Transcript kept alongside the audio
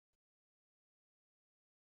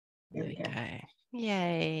There we go.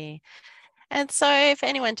 Yay. And so if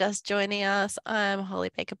anyone just joining us, I'm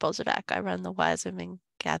Hollie Baker-Boljevac. I run the Wise Women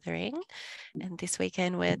Gathering. And this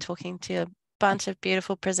weekend we're talking to a bunch of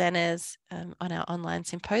beautiful presenters on our online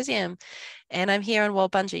symposium. And I'm here on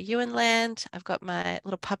Walbunja Ewan land. I've got my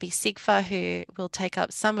little puppy Sigfa, who will take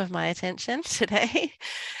up some of my attention today.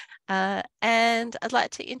 And I'd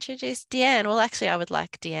like to introduce Deanne. Well, actually, I would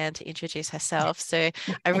like Deanne to introduce herself. So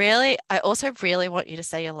I also really want you to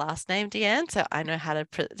say your last name, Deanne, so I know how to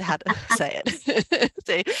say it.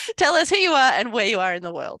 So tell us who you are and where you are in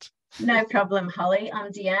the world. No problem, Hollie.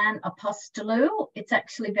 I'm Deanne Apostolou. It's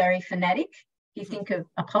actually very phonetic. You think of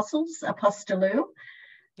apostles, Apostolou.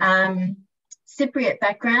 Cypriot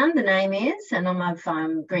background, the name is, and I'm of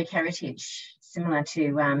Greek heritage, similar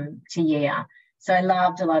to Yea. So I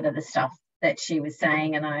loved a lot of the stuff that she was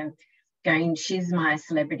saying, and she's my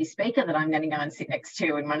celebrity speaker that I'm going to go and sit next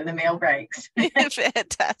to in one of the meal breaks.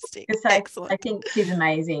 Fantastic. Excellent. I think she's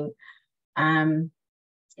amazing. So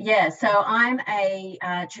I'm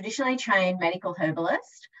a traditionally trained medical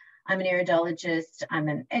herbalist. I'm an iridologist. I'm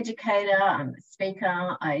an educator. I'm a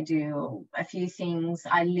speaker. I do a few things.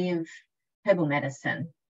 I live herbal medicine,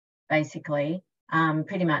 basically.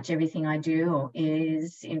 Pretty much everything I do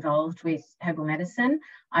is involved with herbal medicine.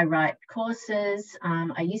 I write courses.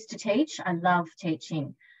 I used to teach. I love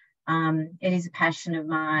teaching. It is a passion of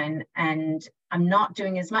mine, and I'm not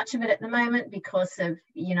doing as much of it at the moment because of,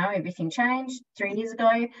 everything changed 3 years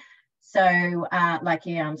ago. So,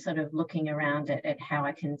 I'm sort of looking around at how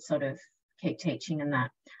I can sort of keep teaching and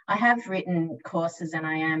that. I have written courses and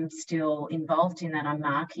I am still involved in that. I'm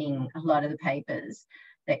marking a lot of the papers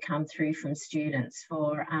that come through from students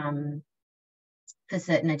for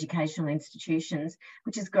certain educational institutions,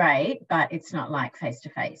 which is great, but it's not like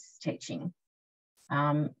face-to-face teaching.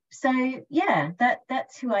 That's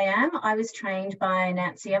who I am. I was trained by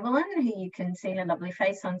Nancy Evelyn, who you can see her lovely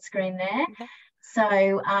face on screen there. Okay.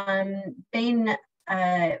 So been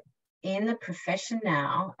in the profession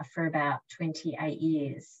now for about 28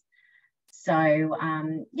 years. So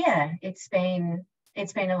it's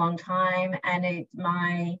been a long time, and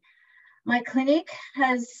my clinic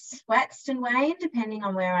has waxed and waned depending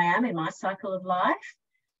on where I am in my cycle of life.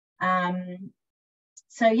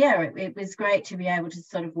 It was great to be able to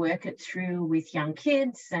sort of work it through with young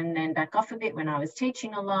kids and then back off a bit when I was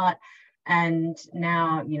teaching a lot. And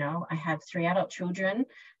now, I have 3 adult children,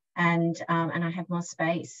 and I have more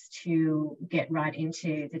space to get right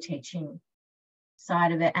into the teaching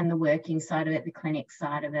side of it and the working side of it, the clinic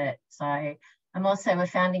side of it. So I'm also a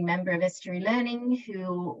founding member of Estuary Learning,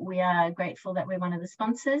 who we are grateful that we're one of the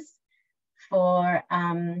sponsors for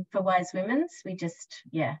Wise Women's. We just,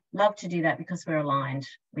 love to do that because we're aligned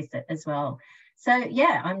with it as well. So,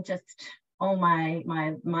 I'm just all my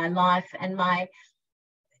life and my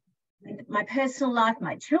personal life,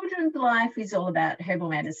 my children's life is all about herbal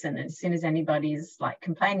medicine. And as soon as anybody's like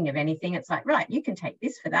complaining of anything, it's like, right, you can take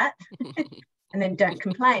this for that. And then don't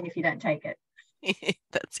complain if you don't take it.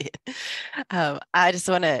 That's it. I just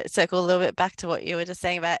want to circle a little bit back to what you were just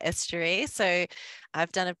saying about Estuary. So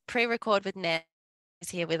I've done a pre-record with Nancy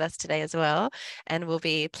here with us today as well, and we'll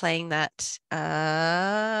be playing that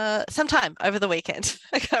sometime over the weekend.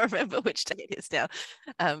 I can't remember which day it is now,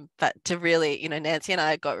 but to really, Nancy and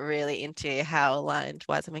I got really into how aligned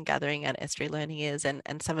Wise Women Gathering and Estuary Learning is, and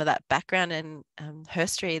some of that background and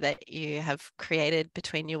history that you have created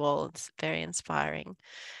between you all. It's very inspiring.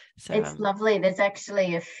 So it's lovely. There's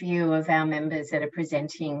actually a few of our members that are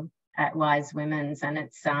presenting at Wise Women's, and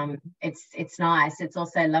it's nice. It's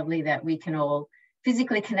also lovely that we can all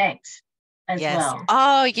physically connect as well.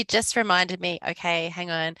 Oh, you just reminded me. Okay,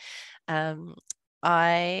 hang on.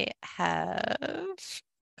 I have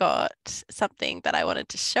got something that I wanted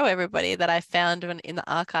to show everybody that I found in the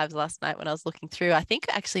archives last night when I was looking through. I think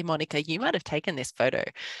actually, Monica, you might have taken this photo.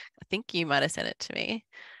 I think you might have sent it to me.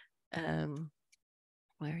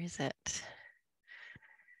 Where is it?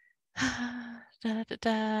 Here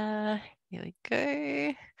we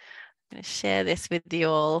go. I'm going to share this with you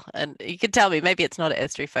all, and you can tell me maybe it's not an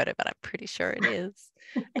Estuary photo, but I'm pretty sure it is.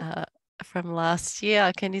 From last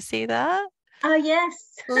year. Can you see that? Oh, yes.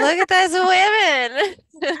 Look at those women.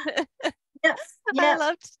 Yep. I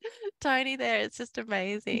loved Tony there. It's just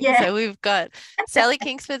amazing. Yeah. So we've got Sally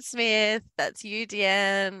Kingsford-Smith, that's you,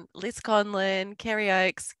 Deanne, Liz Conlon, Kerry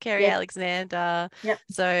Oakes, Kerry Alexander. Yep.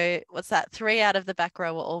 So what's that? 3 out of the back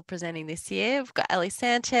row were all presenting this year. We've got Ali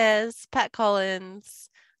Sanchez, Pat Collins.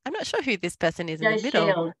 I'm not sure who this person is in the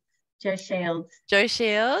middle. Jo Shields. Jo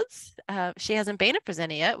Shields. She hasn't been a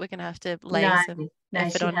presenter yet. We're going to have to lay No, some no,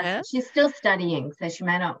 effort she on her. hasn't. She's still studying, so she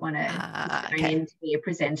may not want to going Okay. in to be a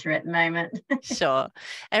presenter at the moment. Sure.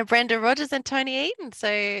 And Brenda Rogers and Tony Eaton.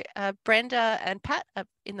 So Brenda and Pat up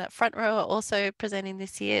in that front row are also presenting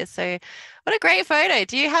this year. So what a great photo.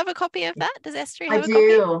 Do you have a copy of that? Does Esther I have a copy?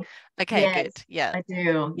 do. Okay, Yes, good. Yeah. I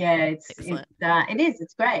do. Yeah, Excellent. it is.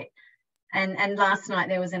 It's great. And last night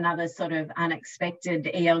there was another sort of unexpected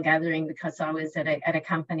EL gathering because I was at a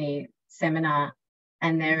company seminar,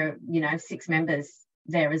 and there are 6 members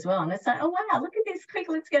there as well. And it's like, oh wow, look at this! Quick,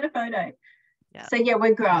 let's get a photo. Yeah. So yeah,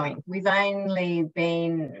 we're growing. We've only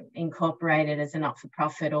been incorporated as a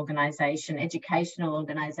not-for-profit organisation, educational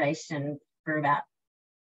organisation, for about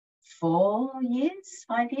 5 years.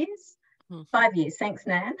 5 years. Thanks,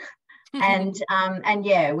 Nan. And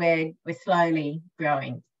yeah, we're slowly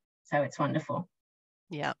growing. So it's wonderful.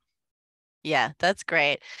 Yeah. Yeah, that's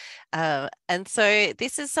great. And so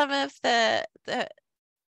this is some of the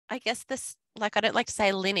I guess this, like, I don't like to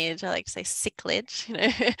say lineage, I like to say cyclage,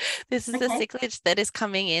 this is the cyclage that is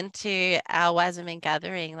coming into our Wise Women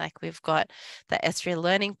gathering. Like, we've got the estuary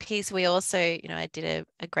learning piece. We also, I did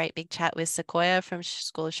a great big chat with Sequoia from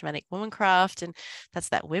School of Shamanic Womancraft, and that's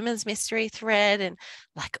that women's mystery thread, and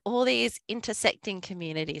like all these intersecting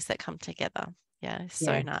communities that come together. Yeah,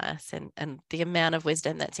 so nice. And the amount of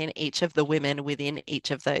wisdom that's in each of the women within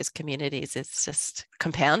each of those communities is just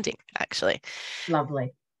compounding, actually.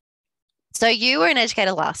 Lovely. So you were an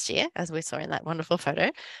educator last year, as we saw in that wonderful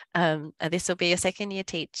photo. This will be your second year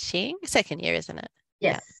teaching. Second year, isn't it?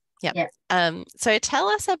 Yes. Yeah. So tell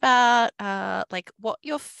us about like what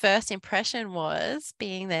your first impression was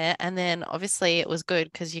being there, and then obviously it was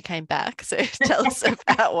good because you came back. So tell us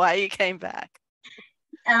about why you came back.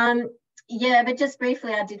 Yeah, but just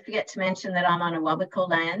briefly, I did forget to mention that I'm on a Wabakal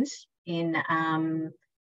land in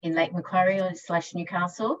Lake Macquarie /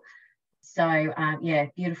 Newcastle. So yeah,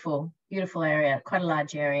 beautiful area, quite a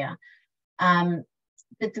large area.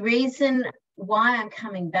 But the reason why I'm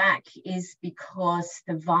coming back is because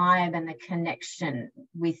the vibe and the connection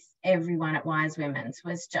with everyone at Wise Women's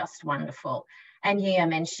was just wonderful. And yeah, I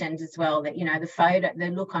mentioned as well that, the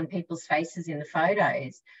look on people's faces in the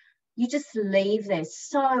photos, you just leave there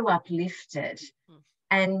so uplifted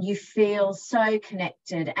and you feel so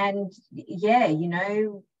connected. And yeah,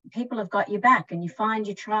 people have got your back, and you find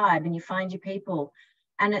your tribe and you find your people,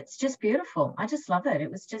 and it's just beautiful. I just love it. It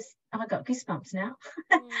was just, I got goosebumps now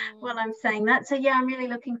while I'm saying that. So yeah, I'm really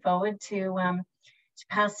looking forward to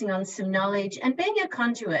passing on some knowledge and being a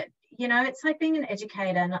conduit. It's like being an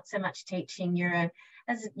educator, not so much teaching.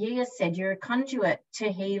 As you said, you're a conduit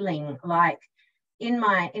to healing. Like in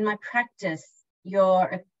my practice, you're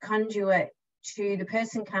a conduit to the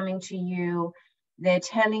person coming to you. They're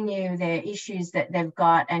telling you their issues that they've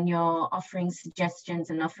got, and you're offering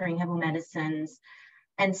suggestions and offering herbal medicines.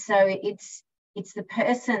 And so it's the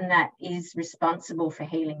person that is responsible for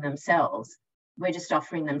healing themselves. We're just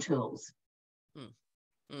offering them tools.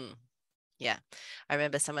 Yeah. I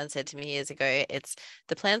remember someone said to me years ago, it's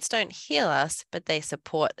the plants don't heal us, but they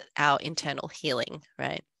support our internal healing,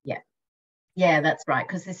 right? Yeah, that's right.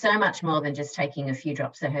 Because there's so much more than just taking a few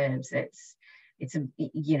drops of herbs. It's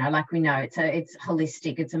like we know, it's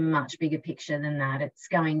holistic. It's a much bigger picture than that. It's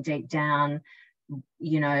going deep down,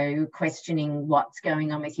 questioning what's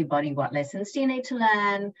going on with your body, what lessons do you need to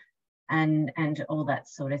learn, and all that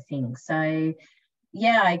sort of thing. So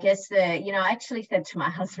yeah, I guess I actually said to my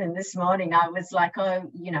husband this morning, I was like,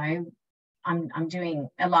 oh, I'm doing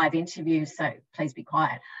a live interview, so please be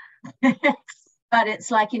quiet. But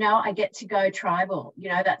it's like, I get to go tribal.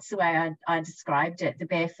 That's the way I described it. The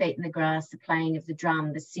bare feet in the grass, the playing of the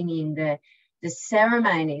drum, the singing, the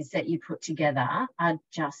ceremonies that you put together are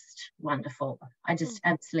just wonderful. I just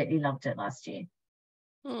absolutely loved it last year.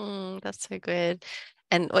 That's so good.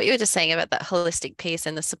 And what you were just saying about that holistic piece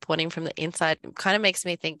and the supporting from the inside kind of makes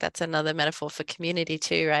me think that's another metaphor for community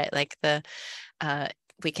too, right? Like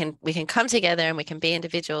we can come together and we can be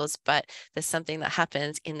individuals, but there's something that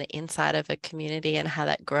happens in the inside of a community and how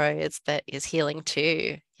that grows that is healing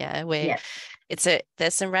too. Yeah, where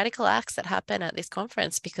there's some radical acts that happen at this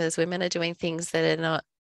conference because women are doing things that are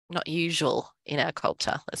not usual in our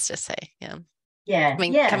culture, let's just say.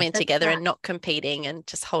 Coming together right. And not competing and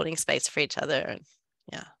just holding space for each other. And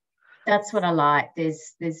that's what I like.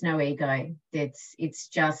 There's no ego. It's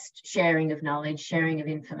just sharing of knowledge, sharing of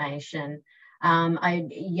information. And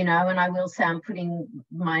I will say I'm putting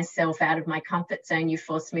myself out of my comfort zone. You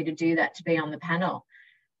forced me to do that to be on the panel,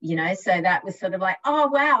 so that was sort of like, oh,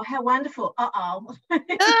 wow, how wonderful.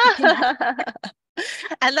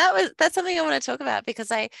 And that's something I want to talk about,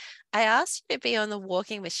 because I asked you to be on the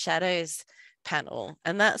Walking with Shadows panel,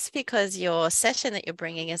 and that's because your session that you're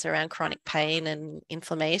bringing is around chronic pain and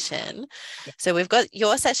inflammation. Yeah. So we've got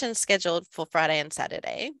your session scheduled for Friday and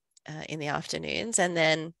Saturday in the afternoons, and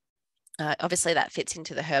then obviously that fits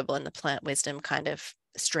into the herbal and the plant wisdom kind of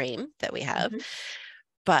stream that we have. Mm-hmm.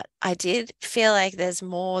 But I did feel like there's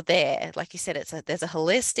more there. Like you said, there's a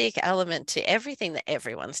holistic element to everything that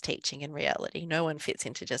everyone's teaching in reality. No one fits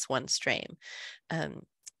into just one stream.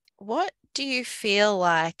 What do you feel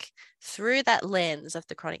like through that lens of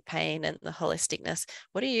the chronic pain and the holisticness,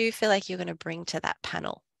 what do you feel like you're going to bring to that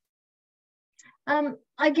panel?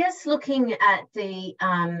 I guess looking at the,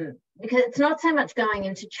 because it's not so much going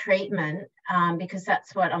into treatment, because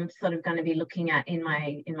that's what I'm sort of going to be looking at in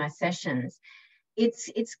my sessions.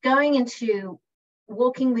 It's going into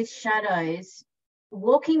walking with shadows,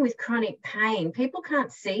 walking with chronic pain. People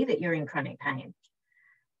can't see that you're in chronic pain.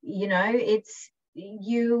 You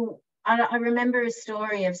know, I remember a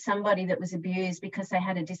story of somebody that was abused because they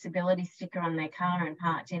had a disability sticker on their car and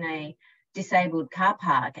parked in a disabled car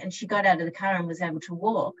park, and she got out of the car and was able to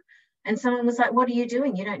walk. And someone was like, "What are you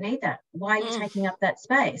doing? You don't need that. Why are you taking up that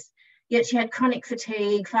space?" Yet she had chronic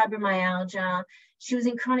fatigue, fibromyalgia. She was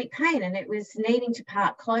in chronic pain, and it was needing to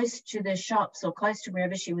park close to the shops or close to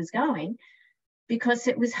wherever she was going because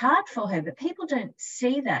it was hard for her. But people don't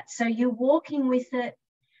see that. So you're walking with it.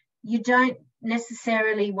 You don't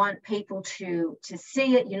necessarily want people to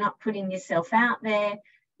see it. You're not putting yourself out there.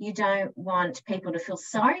 You don't want people to feel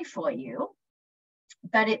sorry for you.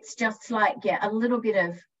 But it's just like, yeah, a little bit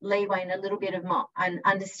of leeway and a little bit of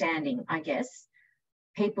understanding, I guess.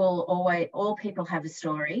 All people have a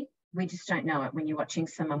story. We just don't know it when you're watching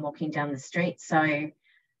someone walking down the street. So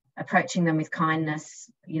approaching them with kindness,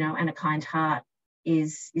 and a kind heart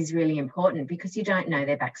is really important, because you don't know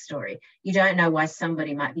their backstory. You don't know why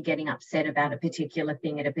somebody might be getting upset about a particular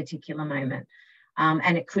thing at a particular moment.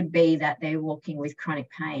 And it could be that they're walking with chronic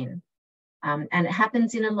pain. And it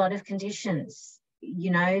happens in a lot of conditions.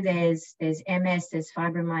 There's MS, there's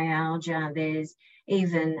fibromyalgia, there's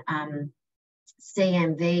even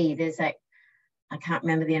CMV, there's I can't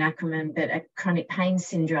remember the acronym, but a chronic pain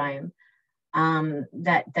syndrome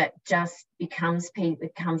that just comes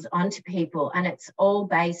onto people, and it's all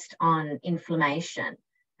based on inflammation.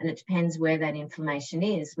 And it depends where that inflammation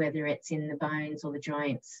is, whether it's in the bones or the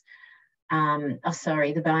joints,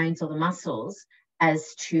 the bones or the muscles,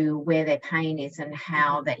 as to where their pain is and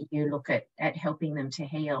how that you look at helping them to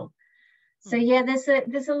heal. So yeah,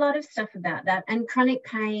 there's a lot of stuff about that. And chronic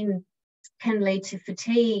pain can lead to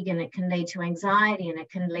fatigue, and it can lead to anxiety, and it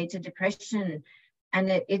can lead to depression. And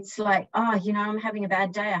it's like, I'm having a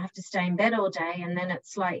bad day, I have to stay in bed all day. And then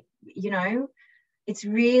it's like, it's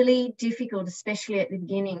really difficult, especially at the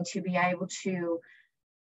beginning, to be able to,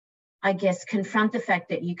 I guess, confront the fact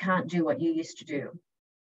that you can't do what you used to do.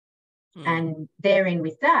 And therein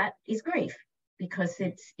with that is grief, because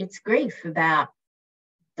it's grief about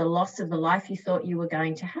the loss of the life you thought you were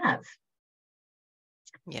going to have.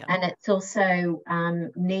 Yeah. And it's also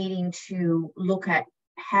needing to look at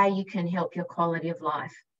how you can help your quality of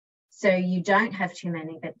life, so you don't have too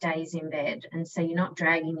many days in bed, and so you're not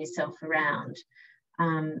dragging yourself around,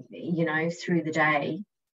 through the day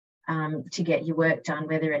to get your work done,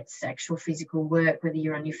 whether it's actual physical work, whether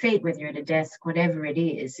you're on your feet, whether you're at a desk, whatever it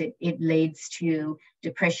is. It leads to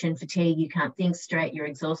depression, fatigue. You can't think straight. You're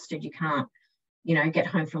exhausted. You can't, get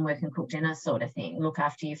home from work and cook dinner, sort of thing. Look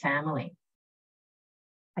after your family.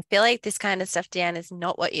 I feel like this kind of stuff, Deanne, is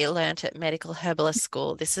not what you learned at medical herbalist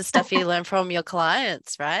school. This is stuff you learn from your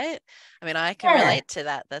clients, right? I mean, I can relate to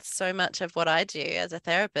that. That's so much of what I do as a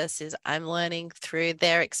therapist, is I'm learning through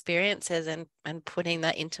their experiences and putting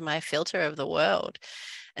that into my filter of the world.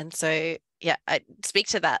 And so, yeah, I speak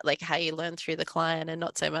to that, like how you learn through the client and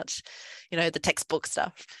not so much, the textbook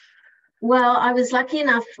stuff. Well, I was lucky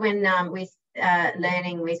enough when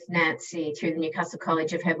learning with Nancy through the Newcastle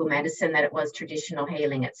College of Herbal Medicine that it was traditional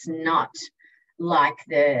healing. It's not like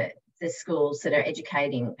the schools that are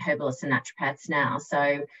educating herbalists and naturopaths now.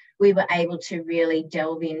 So we were able to really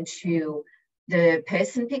delve into the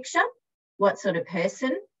person picture, what sort of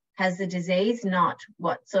person has the disease, not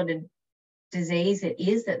what sort of disease it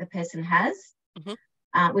is that the person has,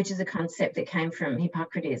 which is a concept that came from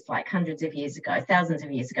Hippocrates like hundreds of years ago, thousands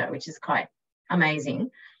of years ago, which is quite amazing.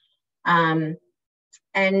 And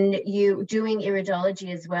you doing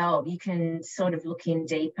iridology as well, you can sort of look in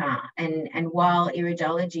deeper. And while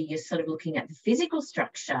iridology, you're sort of looking at the physical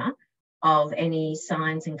structure of any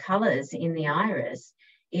signs and colours in the iris,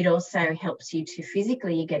 it also helps you to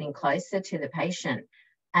physically, you're getting closer to the patient,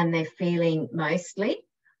 and they're feeling mostly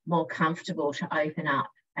more comfortable to open up.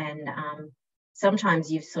 And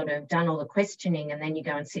sometimes you've sort of done all the questioning and then you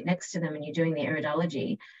go and sit next to them and you're doing the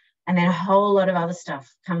iridology, and then a whole lot of other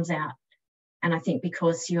stuff comes out. And I think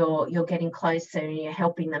because you're getting closer and you're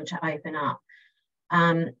helping them to open up.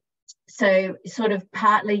 So sort of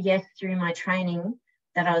partly, yes, through my training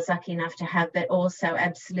that I was lucky enough to have, but also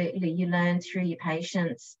absolutely you learn through your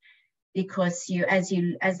patients, because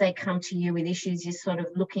as they come to you with issues, you're sort of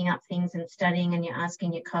looking up things and studying, and you're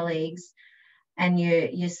asking your colleagues, and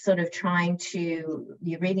you're sort of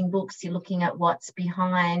you're reading books, you're looking at what's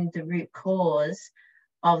behind the root cause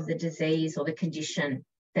of the disease or the condition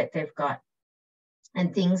that they've got.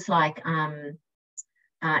 And things like Inga,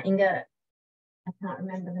 I can't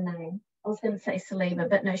remember the name. I was going to say Saliba,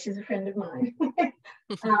 but no, she's a friend of mine.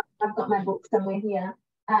 I've got my book somewhere here.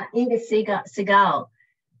 Inga Segal,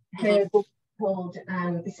 her book called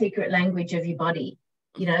The Secret Language of Your Body,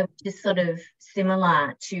 just sort of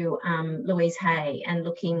similar to Louise Hay, and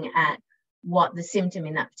looking at what the symptom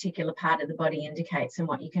in that particular part of the body indicates and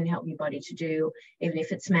what you can help your body to do, even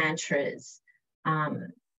if it's mantras,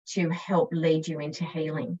 to help lead you into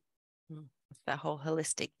healing. That whole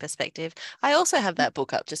holistic perspective. I also have that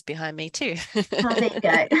book up just behind me too. Oh, there you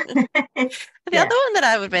go. The other one that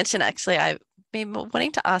I would mention, actually, I've been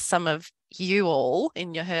wanting to ask some of you all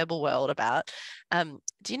in your herbal world about,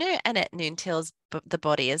 do you know Annette Noontill's The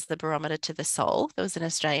Body is the Barometer to the Soul? There was an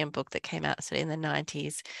Australian book that came out sort of in the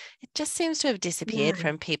 90s. It just seems to have disappeared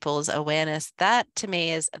from people's awareness. That to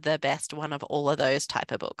me is the best one of all of those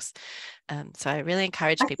type of books. So I really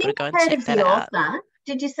encourage people to go and check that out.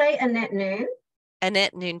 Did you say Annette Noon?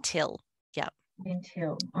 Annette Noontill. Yeah.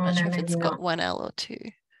 Noontill. I'm not sure if it's got one L or two.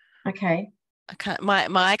 Okay. I can't,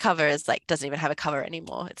 my cover is doesn't even have a cover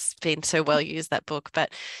anymore. It's been so well used, that book.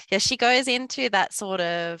 But yeah, she goes into that sort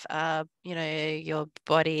of, your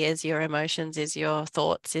body is your emotions, is your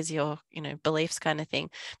thoughts, is your, beliefs kind of thing.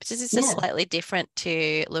 But this is just slightly different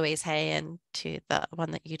to Louise Hay and to the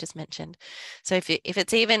one that you just mentioned. So if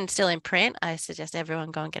it's even still in print, I suggest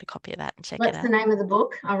everyone go and get a copy of that and check it out. What's the name of the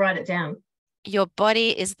book? I'll write it down. Your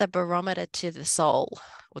Body is the Barometer to the Soul,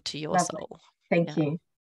 or to your soul. Thank you.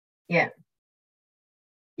 Yeah.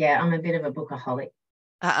 Yeah, I'm a bit of a bookaholic.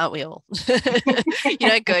 Aren't we all? You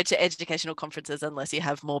don't go to educational conferences unless you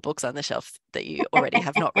have more books on the shelf that you already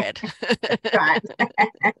have not read. That's right.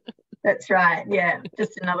 That's right. Yeah,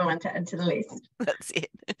 just another one to add to the list. That's it.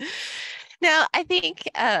 Now, I think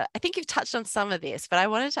you've touched on some of this, but I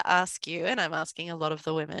wanted to ask you, and I'm asking a lot of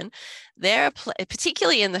the women, there are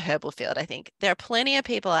particularly in the herbal field, I think there are plenty of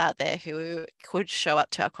people out there who could show up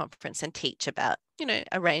to our conference and teach about,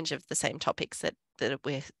 a range of the same topics that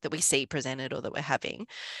we see presented or that we're having.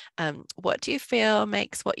 What do you feel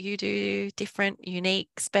makes what you do different,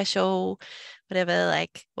 unique, special, whatever?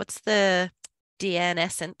 What's the Deanne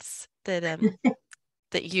essence that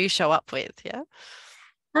that you show up with? Yeah.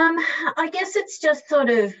 I guess it's just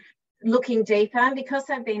sort of looking deeper, because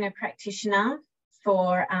I've been a practitioner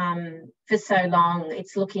for so long.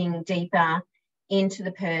 It's looking deeper into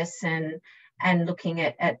the person and looking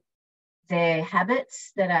at their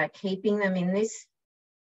habits that are keeping them in this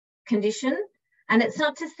condition. And it's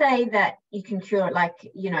not to say that you can cure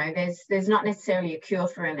it, there's not necessarily a cure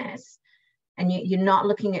for MS, and you're not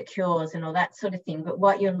looking at cures and all that sort of thing, but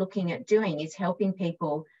what you're looking at doing is helping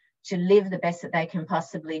people to live the best that they can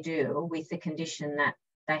possibly do with the condition that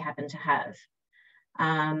they happen to have.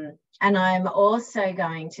 And I'm also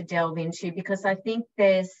going to delve into, because I think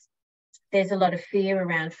there's a lot of fear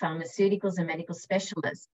around pharmaceuticals and medical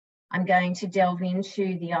specialists, I'm going to delve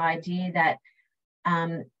into the idea that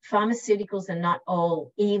pharmaceuticals are not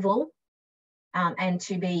all evil and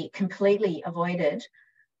to be completely avoided.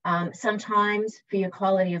 Sometimes for your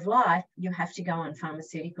quality of life, you have to go on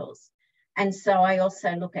pharmaceuticals. And so I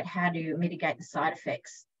also look at how to mitigate the side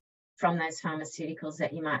effects from those pharmaceuticals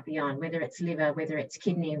that you might be on, whether it's liver, whether it's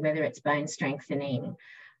kidney, whether it's bone strengthening,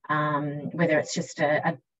 whether it's just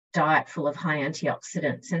a diet full of high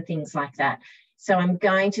antioxidants and things like that. So I'm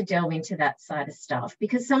going to delve into that side of stuff,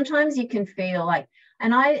 because sometimes you can feel like,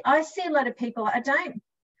 and I see a lot of people,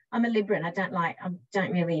 I'm a Libran, I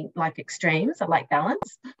don't really like extremes, I like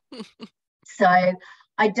balance. So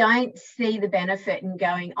I don't see the benefit in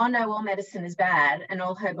going, oh no, all medicine is bad and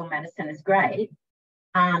all herbal medicine is great.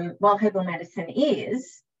 While herbal medicine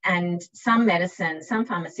is, and some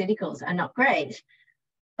pharmaceuticals are not great,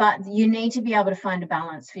 but you need to be able to find a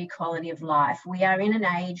balance for your quality of life. We are in an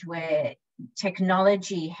age where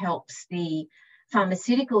technology helps the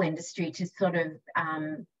pharmaceutical industry to sort of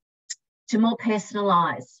to more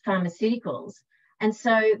personalize pharmaceuticals. And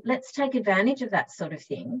so let's take advantage of that sort of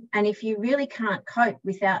thing. And if you really can't cope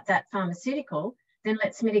without that pharmaceutical, then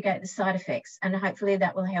let's mitigate the side effects. And hopefully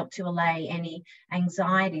that will help to allay any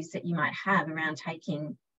anxieties that you might have around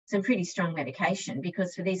taking some pretty strong medication,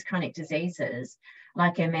 because for these chronic diseases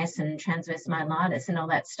like MS and transverse myelitis and all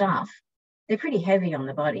that stuff, they're pretty heavy on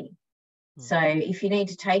the body. So if you need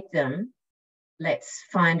to take them, let's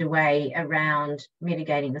find a way around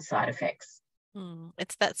mitigating the side effects.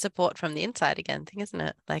 It's that support from the inside again thing, isn't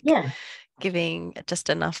it? Like giving just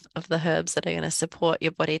enough of the herbs that are going to support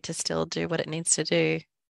your body to still do what it needs to do.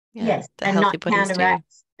 Yes, and not counteract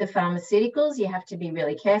the pharmaceuticals. You have to be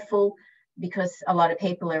really careful, because a lot of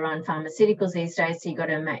people are on pharmaceuticals these days. So you've got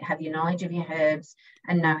to have your knowledge of your herbs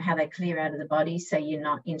and know how they clear out of the body, so they're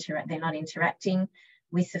not interacting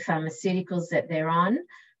with the pharmaceuticals that they're on.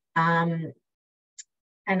 And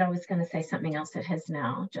I was going to say something else that has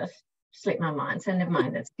now just slipped my mind, so never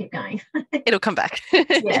mind, let's keep going. It'll come back.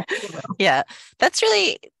 Yeah, it will. Yeah, that's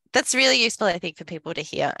really useful, I think, for people to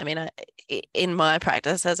hear. I mean, in my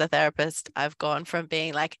practice as a therapist, I've gone from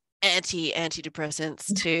being like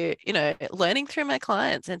antidepressants to, you know, learning through my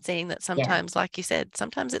clients and seeing that sometimes, like you said,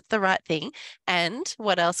 sometimes it's the right thing. And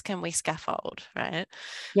what else can we scaffold, right?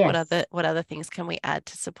 Yes. What other things can we add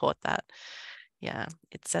to support that? Yeah,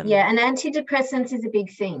 it's and antidepressants is a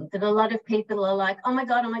big thing that a lot of people are like, oh my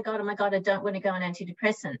God, I don't want to go on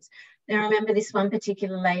antidepressants. Then I remember this one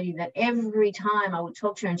particular lady that every time I would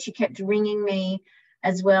talk to her, and she kept ringing me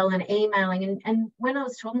as well and emailing, and when I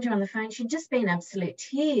was talking to her on the phone, she'd just been absolute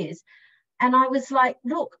tears. And I was like,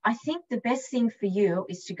 look, I think the best thing for you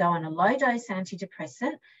is to go on a low dose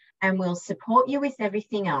antidepressant, and we'll support you with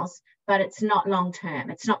everything else, but it's not long term,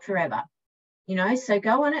 it's not forever. You know, so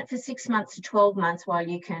go on it for 6 months to 12 months while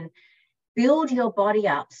you can build your body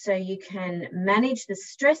up so you can manage the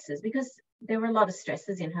stresses, because there were a lot of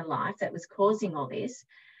stresses in her life that was causing all this.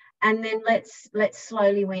 And then let's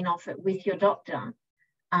slowly wean off it with your doctor.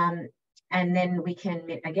 And then we can,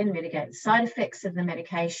 again, mitigate the side effects of the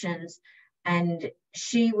medications. And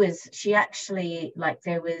she actually, like,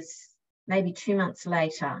 there was maybe 2 months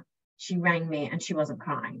later, she rang me and she wasn't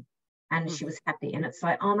crying. And she was happy. And it's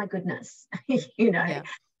like, oh my goodness, you know. Yeah.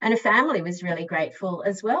 And her family was really grateful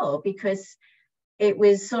as well, because it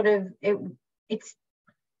was sort of, it's,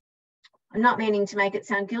 I'm not meaning to make it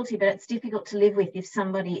sound guilty, but it's difficult to live with if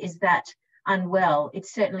somebody is that unwell. It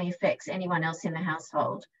certainly affects anyone else in the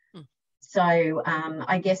household. So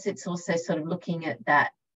I guess it's also sort of looking at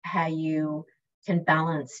that, how you can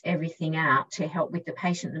balance everything out to help with the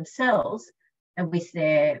patient themselves and with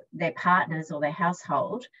their partners or their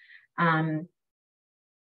household. And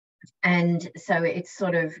so it's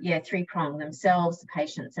sort of, three-pronged: themselves, the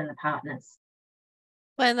patients, and the partners.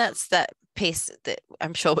 Well, and that's that piece that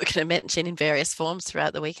I'm sure we're going to mention in various forms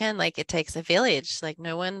throughout the weekend. Like, it takes a village. Like,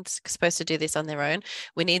 no one's supposed to do this on their own.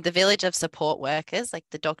 We need the village of support workers, like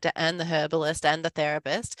the doctor and the herbalist and the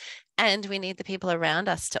therapist. And we need the people around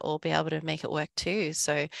us to all be able to make it work too.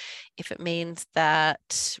 So if it means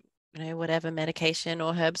that, you know, whatever medication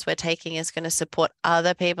or herbs we're taking is going to support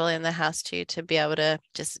other people in the house too, to be able to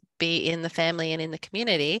just be in the family and in the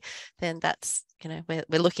community, then that's, you know,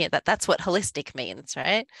 we're looking at that. That's what holistic means,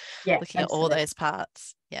 right? Yeah, looking absolutely. at all those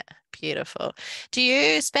parts. Yeah, beautiful. Do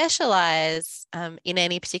you specialize in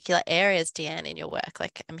any particular areas, Deanne, in your work?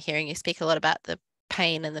 Like, I'm hearing you speak a lot about the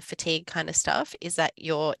pain and the fatigue kind of stuff. Is that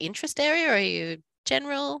your interest area, or are you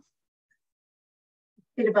general?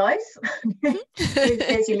 Bit of both.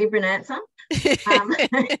 There's your Libran answer.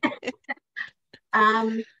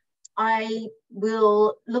 I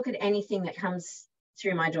will look at anything that comes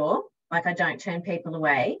through my door. Like, I don't turn people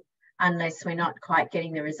away unless we're not quite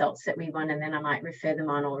getting the results that we want, and then I might refer them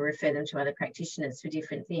on or refer them to other practitioners for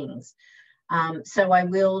different things. So I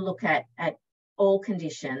will look at all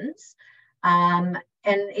conditions. And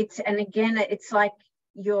again, it's like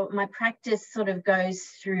my practice sort of goes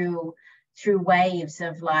through waves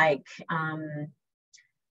of, like,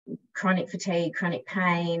 chronic fatigue, chronic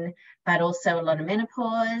pain, but also a lot of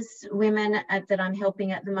menopause women that I'm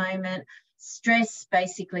helping at the moment. Stress,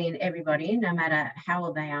 basically, in everybody, no matter how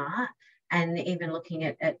old they are, and even looking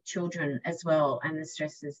at children as well, and the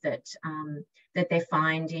stresses that they're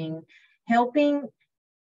finding, helping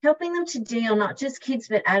them to deal, not just kids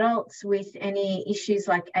but adults, with any issues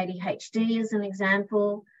like ADHD as an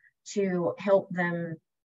example, to help them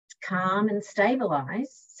calm and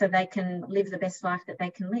stabilize so they can live the best life that they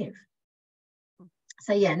can live.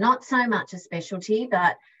 So yeah, not so much a specialty,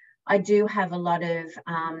 but I do have a lot of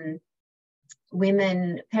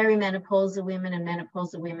women, perimenopausal women and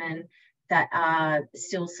menopausal women, that are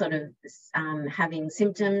still sort of having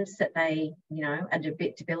symptoms that they, you know, are a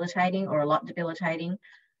bit debilitating or a lot debilitating.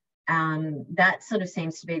 That sort of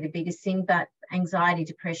seems to be the biggest thing, but anxiety,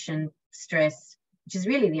 depression, stress, which is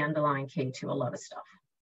really the underlying key to a lot of stuff.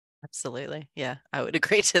 Absolutely. Yeah, I would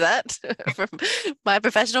agree to that from my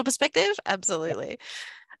professional perspective. Absolutely.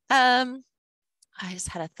 I just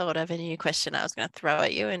had a thought of a new question I was going to throw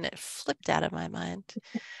at you and it flipped out of my mind.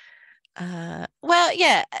 Well,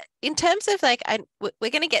 yeah, in terms of like, we're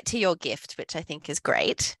going to get to your gift, which I think is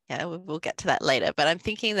great. Yeah, we'll get to that later. But I'm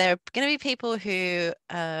thinking there are going to be people who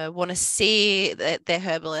want to see their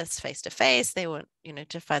herbalist face to face. They want,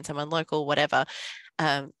 to find someone local, whatever.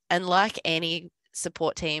 And like any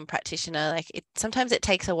support team practitioner, like sometimes it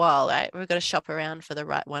takes a while, right? We've got to shop around for the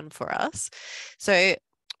right one for us. So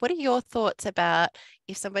what are your thoughts about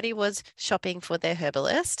if somebody was shopping for their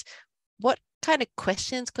herbalist, what kind of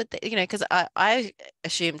questions could they, because I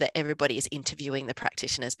assume that everybody is interviewing the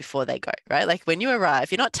practitioners before they go, right? Like when you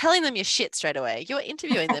arrive, you're not telling them your shit straight away. You're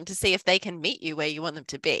interviewing them to see if they can meet you where you want them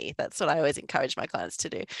to be. That's what I always encourage my clients to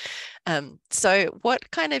do. So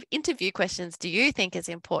what kind of interview questions do you think is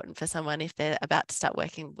important for someone if they're about to start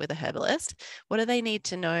working with a herbalist? What do they need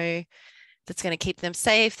to know that's going to keep them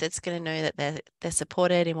safe, that's going to know that they're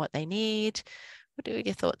supported in what they need? What are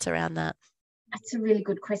your thoughts around that? That's a really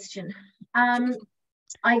good question.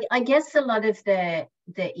 I guess a lot of the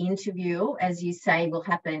interview, as you say, will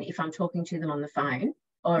happen if I'm talking to them on the phone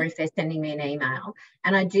or if they're sending me an email.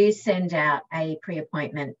 And I do send out a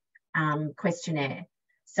pre-appointment questionnaire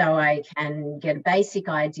so I can get a basic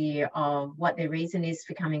idea of what their reason is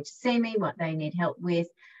for coming to see me, what they need help with,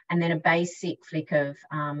 and then a basic flick of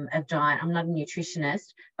diet. I'm not a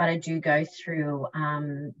nutritionist, but I do go through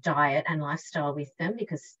diet and lifestyle with them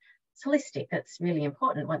because it's holistic. That's really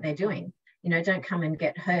important what they're doing. Don't come and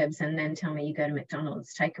get herbs and then tell me you go to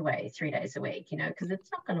McDonald's takeaway 3 days a week, because it's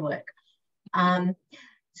not going to work.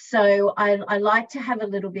 So I like to have a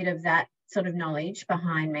little bit of that sort of knowledge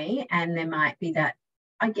behind me, and there might be that,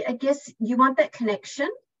 I guess you want that connection.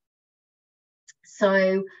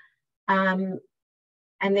 So, and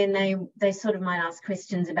then they sort of might ask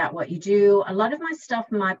questions about what you do. A lot of my stuff,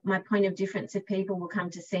 my point of difference, if people will come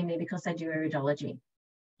to see me because I do iridology.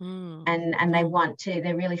 And they want to,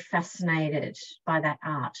 they're really fascinated by that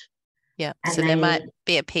art. Yeah. And so there might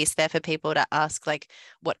be a piece there for people to ask, like,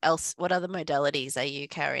 what other modalities are you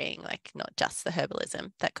carrying? Like, not just the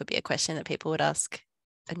herbalism. That could be a question that people would ask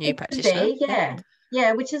a new practitioner.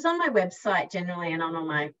 Yeah, which is on my website generally and on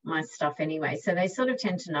all my stuff anyway. So they sort of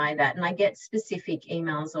tend to know that. And I get specific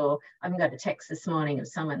emails, or I even got a text this morning of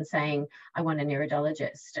someone saying, I want an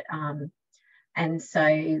iridologist. And so,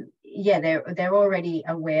 yeah, they're already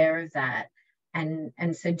aware of that. And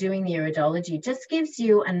so doing the iridology just gives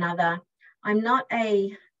you another, I'm not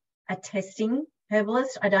a testing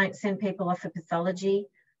herbalist. I don't send people off for pathology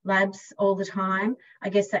labs all the time. I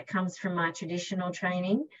guess that comes from my traditional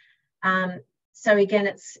training. So again,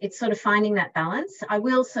 it's sort of finding that balance. I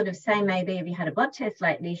will sort of say, maybe if you had a blood test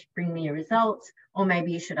lately, bring me your results, or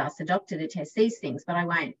maybe you should ask the doctor to test these things, but I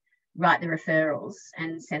won't write the referrals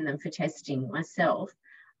and send them for testing myself.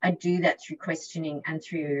 I do that through questioning and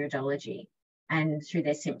through iridology and through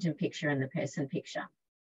their symptom picture and the person picture.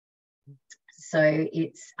 So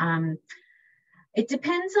it's it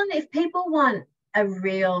depends on if people want a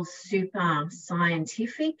real super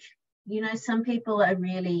scientific, some people are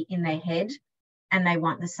really in their head and they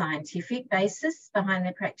want the scientific basis behind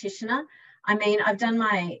their practitioner. I mean, I've done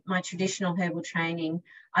my traditional herbal training.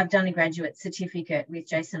 I've done a graduate certificate with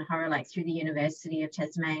Jason Horrelake through the University of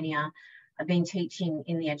Tasmania. I've been teaching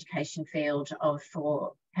in the education field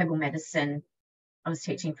for herbal medicine. I was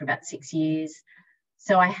teaching for about 6 years.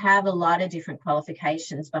 So I have a lot of different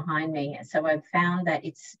qualifications behind me. So I've found that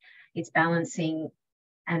it's balancing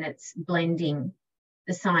and it's blending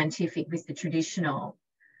the scientific with the traditional.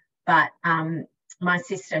 But my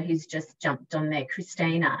sister, who's just jumped on there,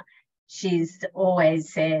 Christina, she's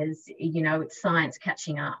always says, it's science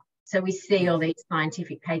catching up. So we see all these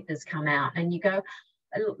scientific papers come out and you go,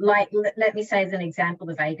 like, let me say as an example,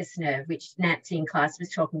 the vagus nerve, which Nancy in class was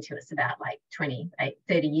talking to us about like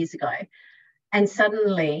 30 years ago. And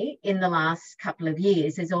suddenly in the last couple of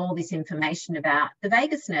years, there's all this information about the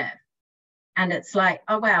vagus nerve. And it's like,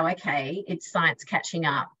 oh, wow, okay, it's science catching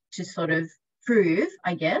up to sort of prove,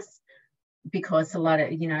 I guess, because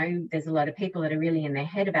there's a lot of people that are really in their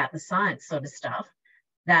head about the science sort of stuff,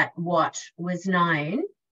 that what was known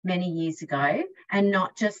many years ago, and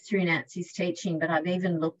not just through Nancy's teaching, but I've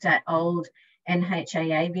even looked at old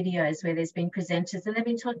NHAA videos where there's been presenters and they've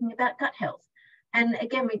been talking about gut health. And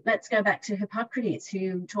again, let's go back to Hippocrates,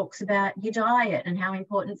 who talks about your diet and how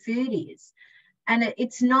important food is. And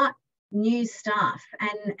it's not new stuff.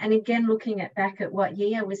 And again, looking back at what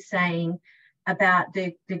Yia was saying about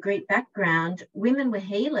the Greek background, women were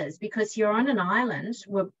healers because you're on an island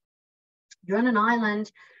you're on an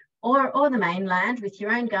island or the mainland with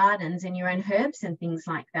your own gardens and your own herbs and things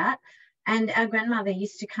like that. And our grandmother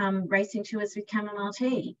used to come racing to us with chamomile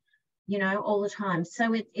tea, you know, all the time.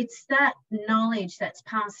 So it's that knowledge that's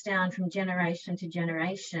passed down from generation to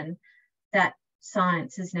generation that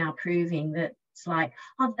science is now proving that it's like,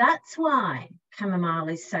 oh, that's why chamomile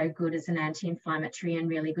is so good as an anti-inflammatory and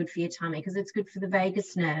really good for your tummy, because it's good for the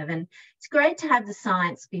vagus nerve. And it's great to have the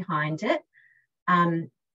science behind it.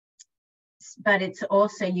 But it's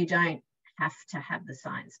also, you don't have to have the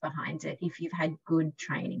science behind it if you've had good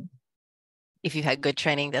training. If you've had good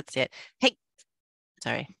training, that's it. Hey,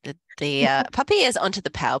 sorry, the puppy is onto the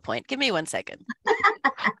PowerPoint. Give me 1 second.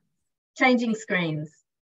 Changing screens.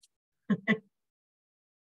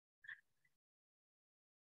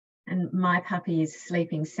 And my puppy is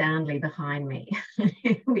sleeping soundly behind me,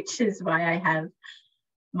 which is why I have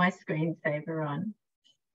my screensaver on.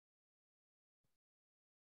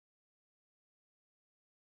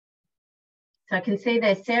 So I can see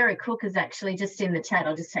there Sarah Cook is actually just in the chat.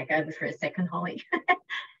 I'll just take over for a second, Holly.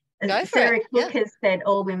 Go for Sarah it. Cook has said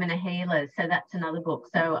All Women Are Healers. So that's another book.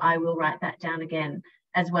 So I will write that down again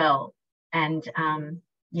as well. And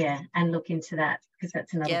yeah, and look into that, because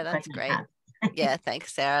that's another book that's I great. have. Yeah,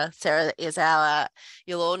 thanks, Sarah. Sarah is our,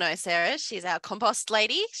 you'll all know Sarah. She's our compost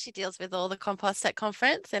lady. She deals with all the compost at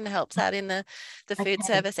conference and helps out in the food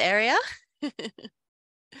service area.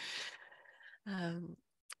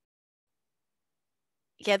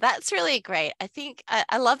 Yeah, that's really great. I think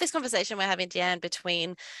I love this conversation we're having, Deanne,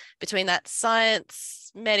 between that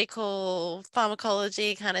science, medical,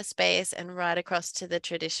 pharmacology kind of space and right across to the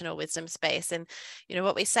traditional wisdom space. And, you know,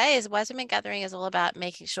 what we say is Wise Women Gathering is all about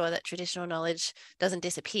making sure that traditional knowledge doesn't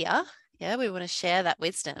disappear. Yeah, we want to share that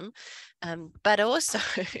wisdom. But also,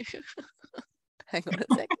 hang on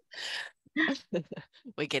a second.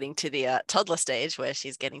 We're getting to the toddler stage where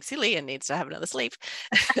she's getting silly and needs to have another sleep.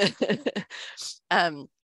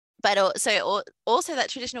 But also that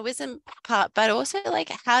traditional wisdom part, but also like,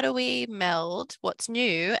 how do we meld what's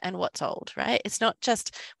new and what's old, right? It's not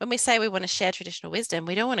just when we say we want to share traditional wisdom,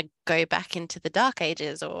 we don't want to go back into the dark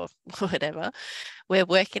ages or whatever. We're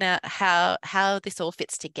working out how this all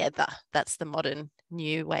fits together. That's the modern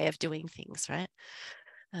new way of doing things, right?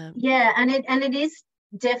 Yeah, and it is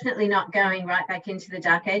definitely not going right back into the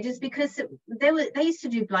dark ages, because they used to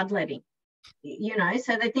do bloodletting, you know,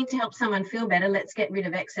 so they think to help someone feel better, let's get rid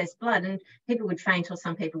of excess blood, and people would faint or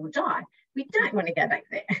some people would die. We don't want to go back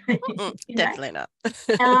there. Definitely not.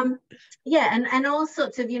 Yeah, and all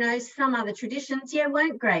sorts of, you know, some other traditions, yeah,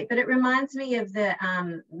 weren't great, but it reminds me of the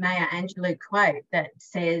Maya Angelou quote that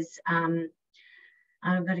says,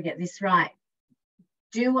 I've got to get this right.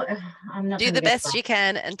 Do the best you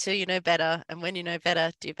can until you know better, and when you know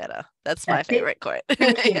better, do better. That's my favorite quote.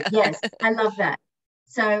 Thank you. Yes, I love that.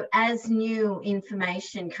 So as new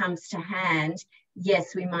information comes to hand,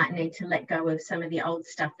 yes, we might need to let go of some of the old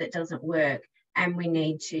stuff that doesn't work, and we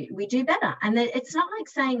do better. And it's not like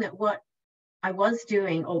saying that what I was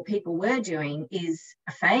doing or people were doing is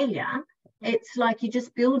a failure. It's like you're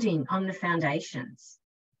just building on the foundations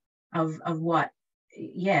of what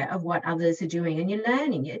others are doing, and you're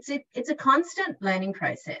learning. It's a constant learning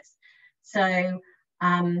process. So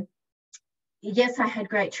yes, I had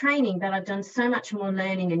great training, but I've done so much more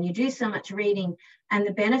learning, and you do so much reading. And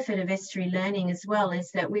the benefit of estuary learning as well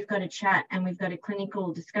is that we've got a chat, and we've got a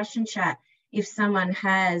clinical discussion chat. If someone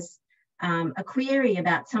has a query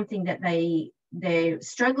about something that they're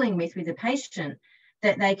struggling with a patient,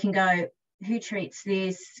 that they can go, who treats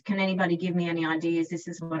this? Can anybody give me any ideas? This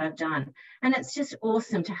is what I've done. And it's just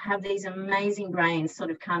awesome to have these amazing brains sort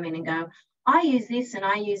of come in and go, I use this and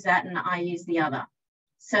I use that and I use the other.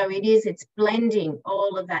 So it's blending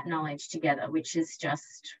all of that knowledge together, which is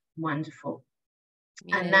just wonderful.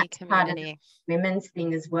 And that's part of the women's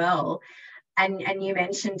thing as well. And you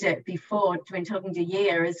mentioned it before when talking to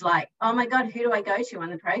Yia, is like, oh my God, who do I go to on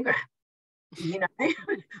the program? You know,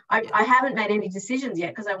 I haven't made any decisions yet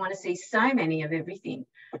because I want to see so many of everything.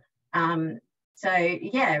 So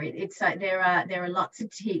yeah, it's like there are lots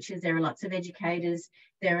of teachers, there are lots of educators,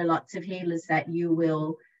 there are lots of healers that you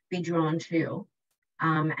will be drawn to,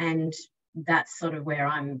 and that's sort of where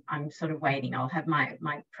I'm sort of waiting. I'll have my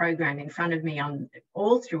program in front of me on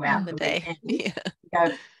all throughout the day. Yeah.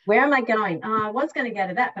 Go, where am I going? Oh, I was going to go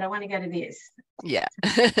to that, but I want to go to this. Yeah.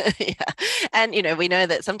 Yeah. And, you know, we know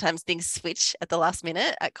that sometimes things switch at the last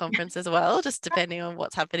minute at conference as well, just depending on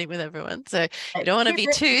what's happening with everyone. So you don't want to be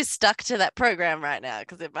too stuck to that program right now,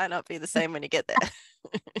 because it might not be the same when you get there.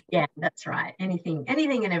 Yeah, that's right. Anything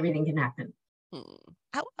and everything can happen.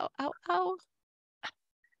 Ow, ow, ow, ow.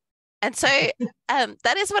 And so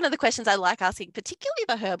that is one of the questions I like asking, particularly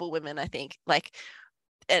the herbal women, I think, like,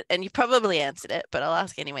 and you probably answered it, but I'll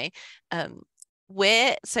ask anyway. Are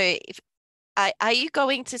you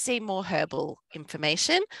going to see more herbal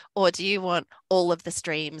information, or do you want all of the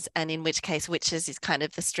streams? And in which case, witches is kind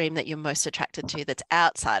of the stream that you're most attracted to that's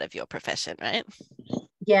outside of your profession, right?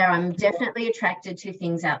 Yeah, I'm definitely attracted to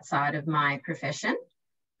things outside of my profession.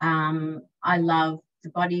 I love the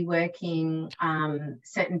body working,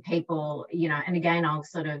 certain people, you know, and again, I'll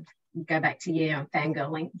sort of go back to, I'm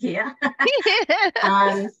fangirling here.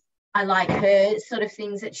 I like her sort of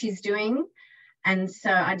things that she's doing. And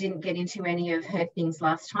so I didn't get into any of her things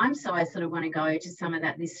last time. So I sort of want to go to some of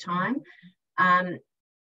that this time.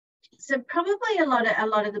 So probably a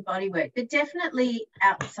lot of the body work, but definitely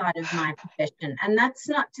outside of my profession. And that's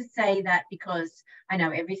not to say that because I know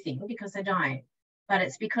everything, because I don't, but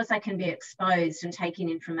it's because I can be exposed and take in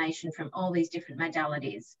information from all these different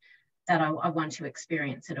modalities that I want to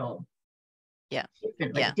experience it all. Yeah.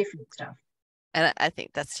 Differently, different stuff. And I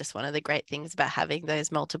think that's just one of the great things about having those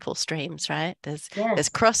multiple streams, right? There's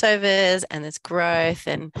crossovers and there's growth.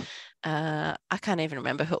 And I can't even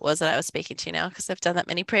remember who it was that I was speaking to now because I've done that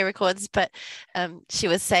many pre-records. But she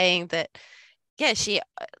was saying that, she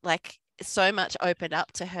like so much opened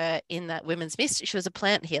up to her in that women's mystery. She was a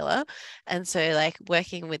plant healer. And so like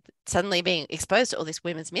working with suddenly being exposed to all this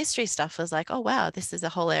women's mystery stuff was like, oh, wow, this is a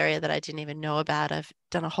whole area that I didn't even know about. I've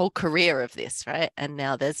done a whole career of this, right? And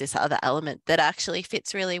now there's this other element that actually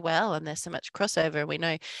fits really well. And there's so much crossover. We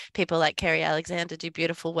know people like Kerry Alexander do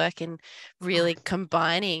beautiful work in really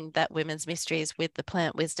combining that women's mysteries with the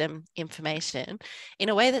plant wisdom information in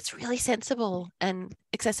a way that's really sensible and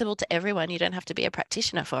accessible to everyone. You don't have to be a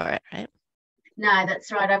practitioner for it, right? No,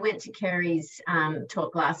 that's right. I went to Kerry's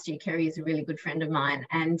talk last year. Kerry is a really good friend of mine,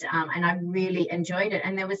 and I really enjoyed it.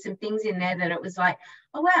 And there were some things in there that it was like,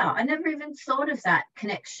 oh wow, I never even thought of that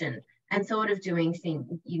connection and thought of doing things,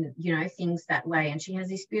 things that way. And she has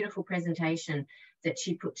this beautiful presentation that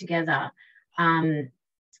she put together, and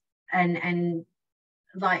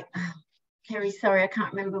like. Kerry, sorry, I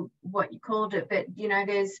can't remember what you called it, but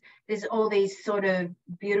there's all these sort of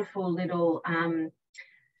beautiful little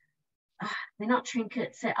they're not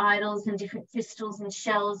trinkets, they're idols and different crystals and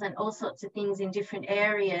shells and all sorts of things in different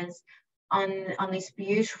areas on this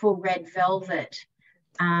beautiful red velvet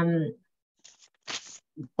cloth.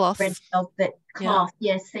 Red velvet cloth.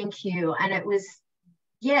 Yeah. Yes, thank you. And it was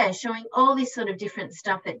showing all this sort of different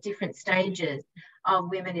stuff at different stages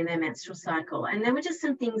of women in their menstrual cycle. And there were just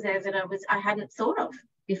some things there that I hadn't thought of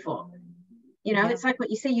before. It's like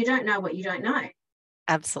what you say, you don't know what you don't know.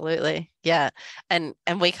 Absolutely. Yeah. And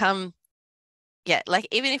we come, like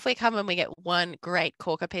even if we come and we get one great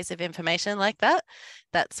corker piece of information like that,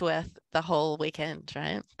 that's worth the whole weekend,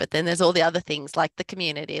 right? But then there's all the other things like the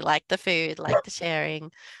community, like the food, like the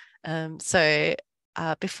sharing. So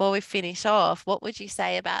before we finish off, what would you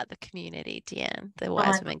say about the community, Deanne, the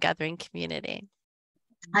Wise Women Gathering community?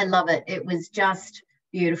 I love it. It was just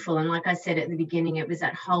beautiful. And like I said at the beginning, it was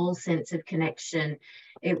that whole sense of connection.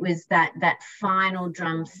 It was that final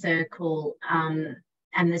drum circle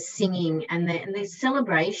and the singing and the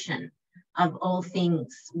celebration of all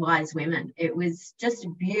things Wise Women. It was just a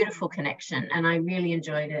beautiful connection and I really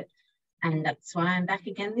enjoyed it. And that's why I'm back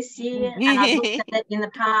again this year. And I've looked at it in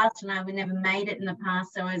the past and I've never made it in the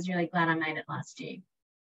past. So I was really glad I made it last year.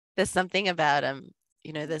 There's something about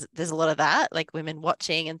there's a lot of that, like women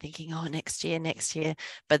watching and thinking, oh, next year.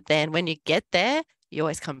 But then when you get there, you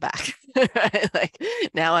always come back. Right? Like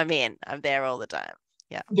now I'm there all the time.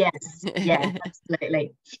 Yeah. Yes. Yeah,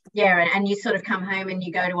 absolutely. Yeah. And you sort of come home and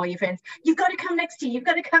you go to all your friends, you've got to come next year. You've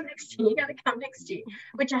got to come next year. You've got to come next year,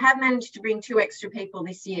 which I have managed to bring 2 extra people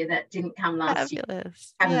this year that didn't come last year.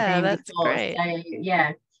 That's before. Great. So,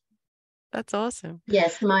 yeah. That's awesome. Yeah.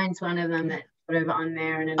 Simone's one of them that put over on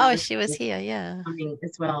there. And she was here. Yeah. Coming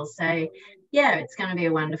as well. So, yeah, it's going to be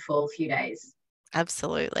a wonderful few days.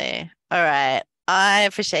 Absolutely. All right. I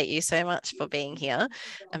appreciate you so much for being here.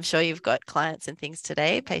 I'm sure you've got clients and things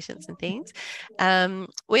today, patients and things.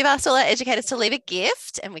 We've asked all our educators to leave a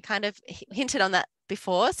gift, and we kind of hinted on that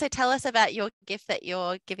before. So tell us about your gift that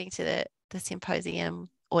you're giving to the symposium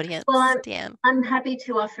audience, Deanne. I'm happy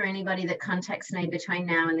to offer anybody that contacts me between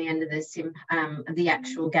now and the end of the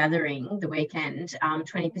actual gathering, the weekend,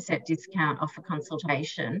 20% discount off a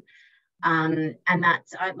consultation. And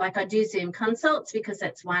that's I do Zoom consults because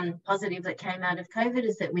that's one positive that came out of COVID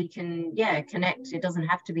is that we can connect. It doesn't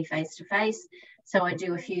have to be face to face. So I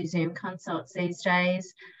do a few Zoom consults these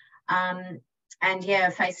days. And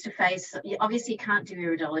face to face, obviously you can't do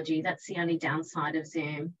iridology. That's the only downside of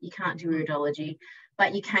Zoom. You can't do iridology.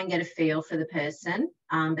 but you can get a feel for the person.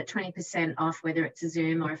 But 20% off whether it's a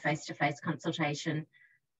Zoom or a face-to-face consultation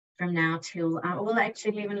from now till, well,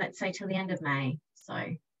 actually even let's say till the end of May. So.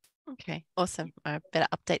 Okay, awesome. I better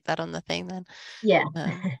update that on the thing then. Yeah.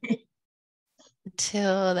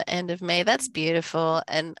 Till the end of May. That's beautiful.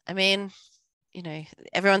 And I mean, you know,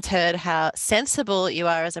 everyone's heard how sensible you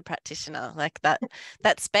are as a practitioner, like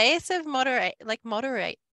that space of moderateness,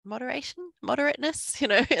 you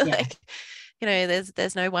know, Yeah. like, you know,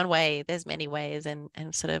 there's no one way, there's many ways, and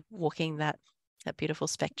sort of walking that beautiful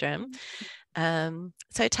spectrum.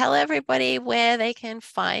 So tell everybody where they can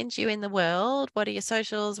find you in the world. What are your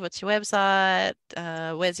socials? What's your website?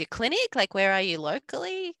 Where's your clinic? Like, where are you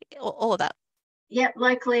locally? All of that. Yep,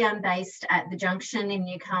 locally I'm based at the Junction in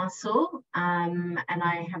Newcastle, and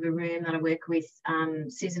I have a room that I work with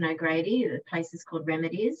Susan O'Grady. The place is called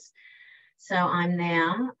Remedies. So I'm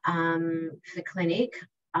there for clinic.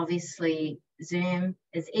 Obviously, Zoom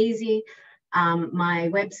is easy. My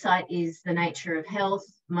website is The Nature of Health.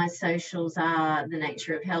 My socials are The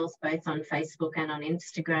Nature of Health, both on Facebook and on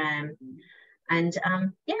Instagram. And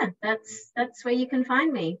yeah, that's where you can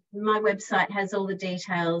find me. My website has all the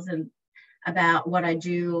details and about what I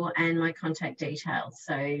do and my contact details.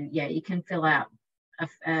 So yeah, you can fill out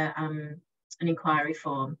an inquiry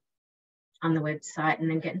form on the website and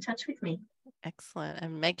then get in touch with me. Excellent.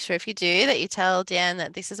 And make sure if you do that you tell Deanne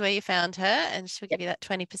that this is where you found her, and she'll give you that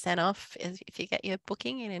 20% off if you get your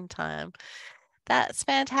booking in time. That's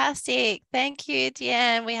fantastic. Thank you,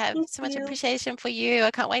 Deanne. We have so much appreciation for you.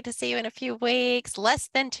 I can't wait to see you in a few weeks. Less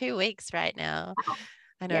than 2 weeks right now. Wow.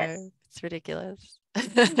 I know, yes. It's ridiculous.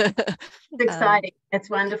 It's exciting. It's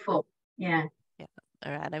wonderful. Yeah. Yeah.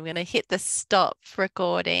 All right. I'm going to hit the stop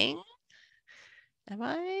recording. Am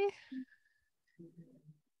I?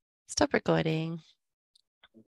 Stop recording.